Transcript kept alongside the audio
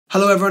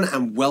Hello everyone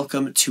and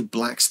welcome to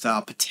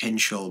Blackstar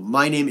Potential.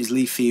 My name is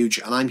Leigh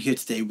Fuge and I'm here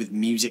today with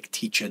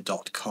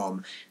musicteacher.com.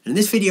 And in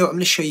this video I'm going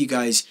to show you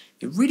guys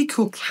a really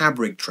cool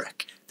CabRig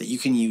trick that you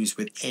can use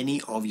with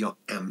any of your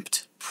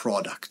amped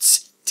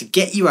products to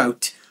get you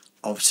out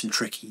of some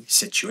tricky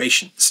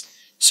situations.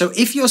 So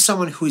if you're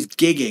someone who is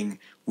gigging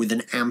with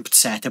an amped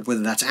setup,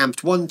 whether that's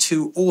amped 1,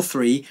 2 or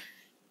 3,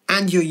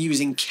 and you're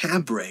using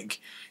CabRig,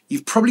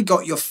 you've probably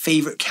got your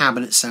favorite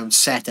cabinet sound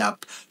set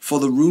up for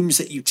the rooms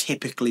that you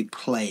typically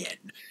play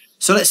in.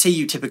 So let's say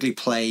you typically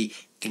play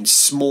in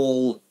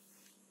small,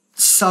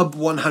 sub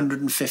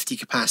 150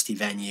 capacity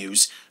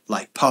venues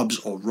like pubs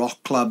or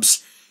rock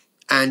clubs,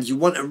 and you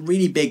want a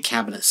really big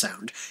cabinet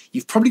sound.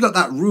 You've probably got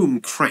that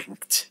room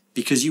cranked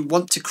because you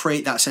want to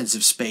create that sense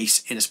of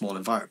space in a small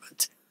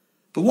environment.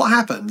 But what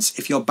happens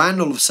if your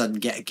band all of a sudden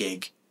get a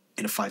gig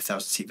in a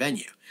 5,000 seat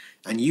venue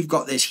and you've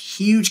got this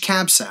huge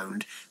cab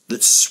sound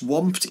that's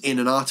swamped in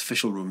an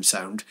artificial room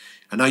sound,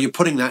 and now you're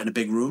putting that in a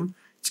big room?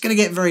 It's going to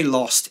get very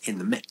lost in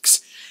the mix.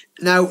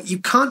 Now, you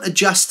can't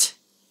adjust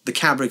the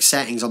CabRig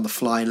settings on the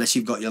fly unless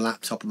you've got your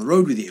laptop on the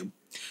road with you.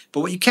 But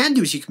what you can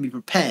do is you can be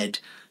prepared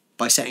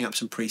by setting up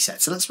some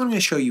presets, and that's what I'm going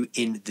to show you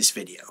in this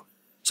video.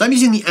 So I'm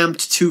using the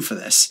Amped 2 for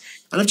this,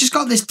 and I've just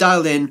got this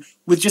dialed in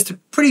with just a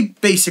pretty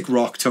basic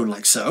rock tone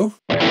like so.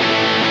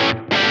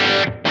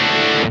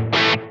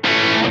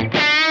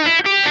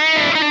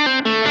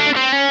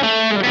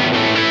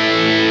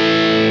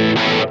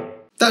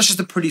 That's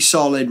just a pretty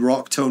solid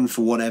rock tone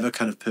for whatever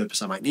kind of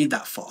purpose I might need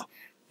that for.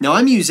 Now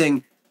I'm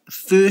using the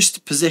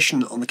first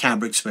position on the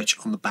CabRig switch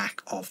on the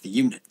back of the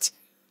unit.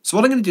 So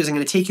what I'm going to do is I'm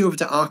going to take you over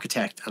to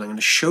Architect and I'm going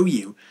to show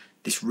you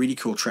this really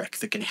cool trick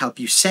that can help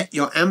you set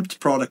your amped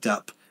product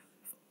up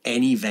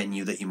any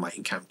venue that you might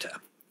encounter.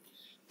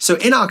 So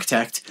in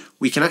Architect,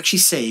 we can actually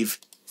save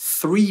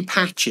 3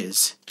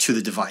 patches to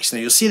the device. Now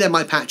you'll see that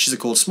my patches are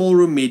called small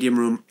room, medium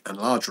room, and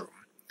large room.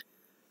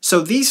 So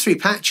these 3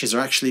 patches are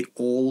actually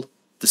all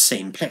the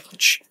same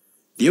patch.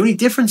 The only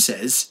difference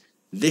is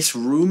this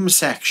room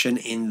section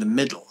in the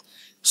middle.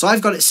 So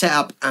I've got it set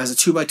up as a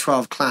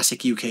 2x12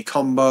 classic UK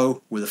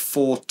combo with a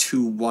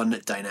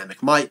 4-2-1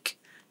 dynamic mic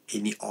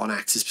in the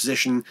on-axis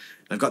position.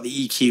 I've got the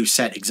EQ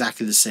set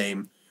exactly the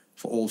same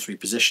for all 3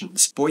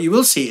 positions. But what you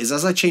will see is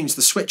as I change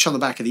the switch on the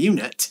back of the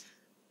unit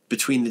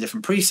between the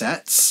different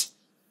presets,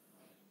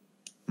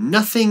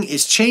 nothing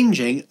is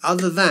changing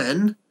other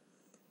than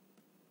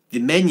the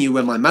menu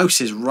where my mouse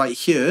is right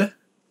here,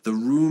 the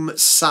room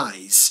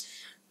size.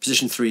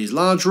 Position 3 is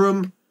large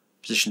room,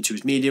 position 2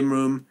 is medium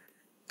room,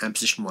 and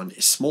position 1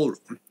 is small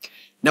room.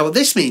 Now what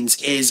this means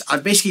is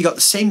I've basically got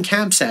the same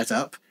cab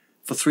setup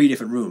for 3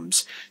 different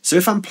rooms. So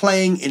if I'm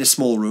playing in a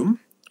small room,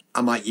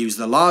 I might use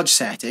the large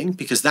setting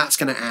because that's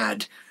going to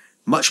add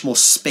much more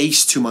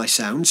space to my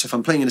sound. So if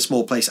I'm playing in a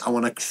small place, I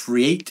want to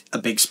create a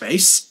big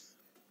space.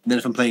 And then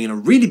if I'm playing in a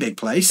really big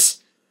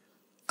place,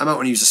 I might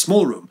want to use a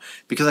small room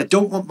because I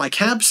don't want my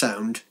cab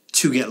sound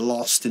to get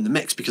lost in the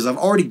mix because I've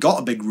already got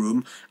a big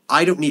room.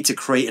 I don't need to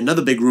create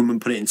another big room and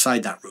put it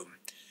inside that room.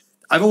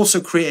 I've also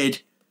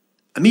created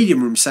a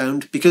medium room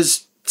sound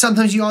because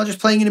sometimes you are just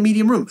playing in a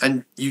medium room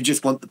and you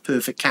just want the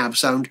perfect cab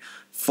sound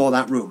for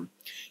that room.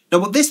 Now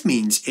what this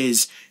means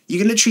is you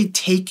can literally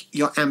take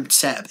your amped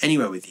setup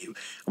anywhere with you,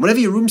 and whatever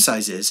your room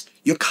size is,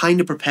 you're kind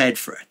of prepared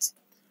for it.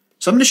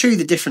 So I'm going to show you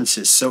the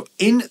differences. So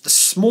in the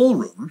small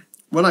room,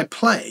 when I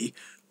play,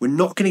 we're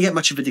not going to get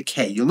much of a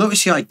decay. You'll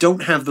notice here I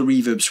don't have the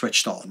reverb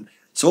switched on.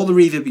 So all the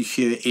reverb you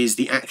hear is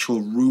the actual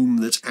room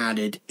that's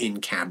added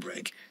in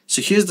CabRig.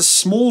 So here's the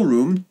small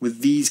room with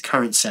these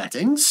current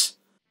settings.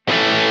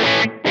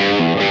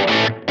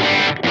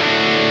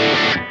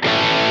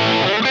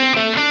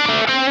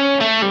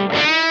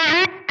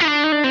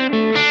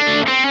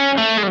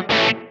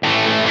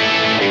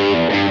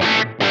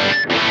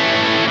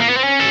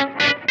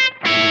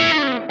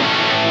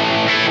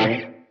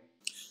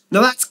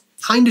 Now that's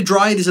kind of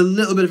dry, there's a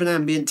little bit of an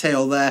ambient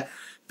tail there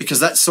because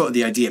that's sort of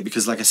the idea,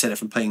 because like I said,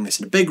 if I'm playing this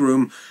in a big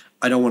room,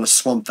 I don't want to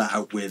swamp that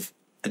out with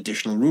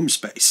additional room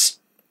space.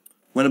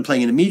 When I'm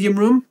playing in a medium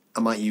room, I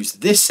might use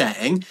this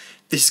setting.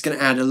 This is going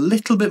to add a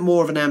little bit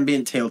more of an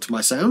ambient tail to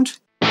my sound.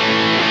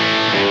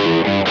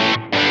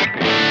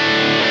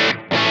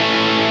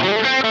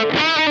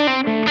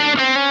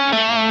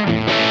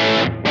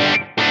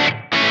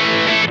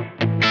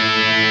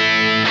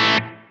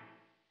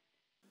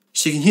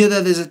 So you can hear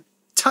there's a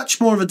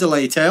touch more of a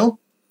delay tail,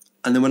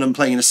 and then when I'm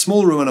playing in a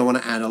small room and I want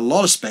to add a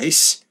lot of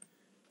space,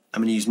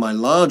 I'm going to use my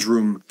large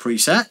room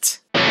preset.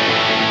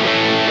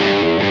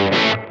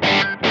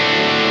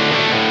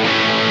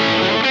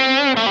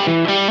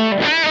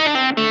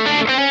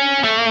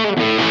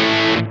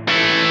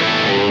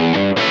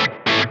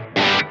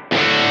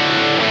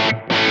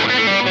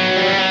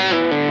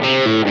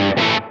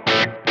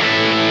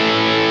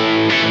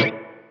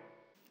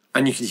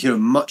 And you can hear a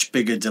much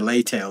bigger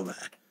delay tail there.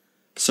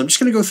 So I'm just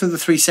going to go through the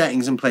 3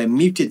 settings and play a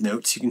muted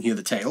note so you can hear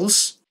the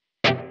tails.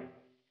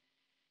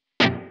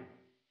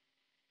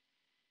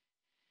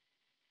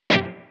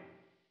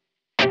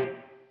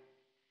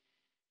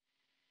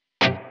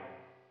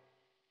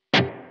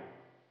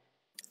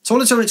 So So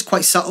on its own, it's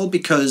quite subtle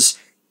because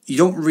you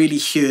don't really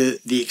hear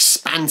the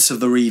expanse of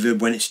the reverb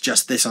when it's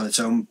just this on its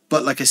own.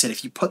 But like I said,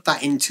 if you put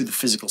that into the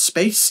physical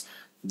space,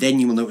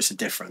 then you will notice a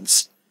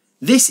difference.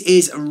 This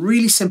is a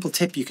really simple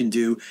tip you can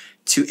do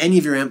to any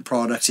of your amp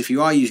products if you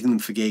are using them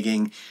for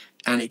gigging,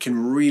 and it can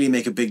really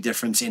make a big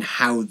difference in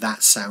how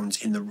that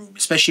sounds in the room,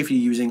 especially if you're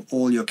using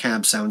all your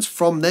cab sounds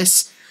from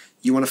this.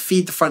 You want to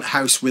feed the front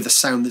house with a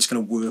sound that's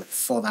going to work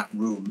for that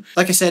room.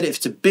 Like I said, if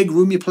it's a big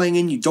room you're playing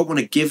in, you don't want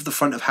to give the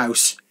front of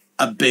house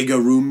a bigger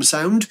room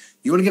sound.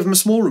 You want to give them a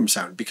small room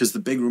sound because the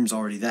big room's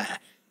already there.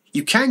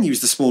 You can use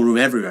the small room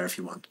everywhere if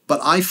you want, but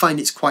I find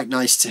it's quite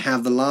nice to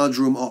have the large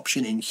room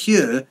option in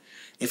here.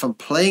 If I'm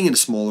playing in a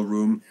smaller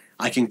room,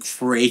 I can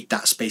create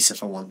that space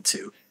if I want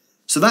to.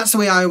 So that's the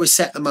way I always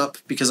set them up,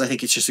 because I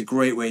think it's just a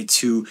great way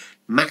to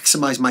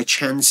maximize my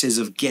chances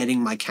of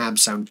getting my cab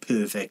sound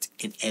perfect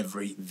in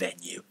every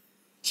venue.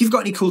 If you've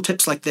got any cool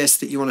tips like this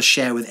that you want to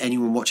share with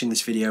anyone watching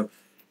this video,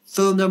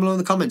 throw them down below in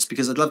the comments,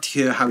 because I'd love to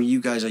hear how you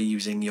guys are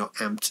using your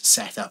amped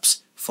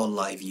setups for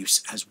live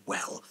use as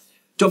well.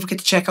 Don't forget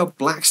to check out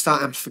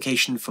Blackstar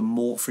Amplification for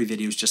more free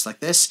videos just like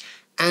this.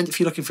 And if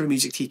you're looking for a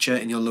music teacher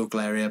in your local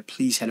area,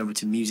 please head over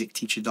to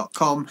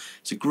musicteacher.com.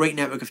 It's a great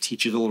network of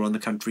teachers all around the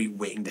country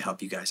waiting to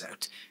help you guys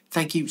out.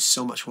 Thank you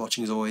so much for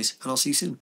watching as always, and I'll see you soon.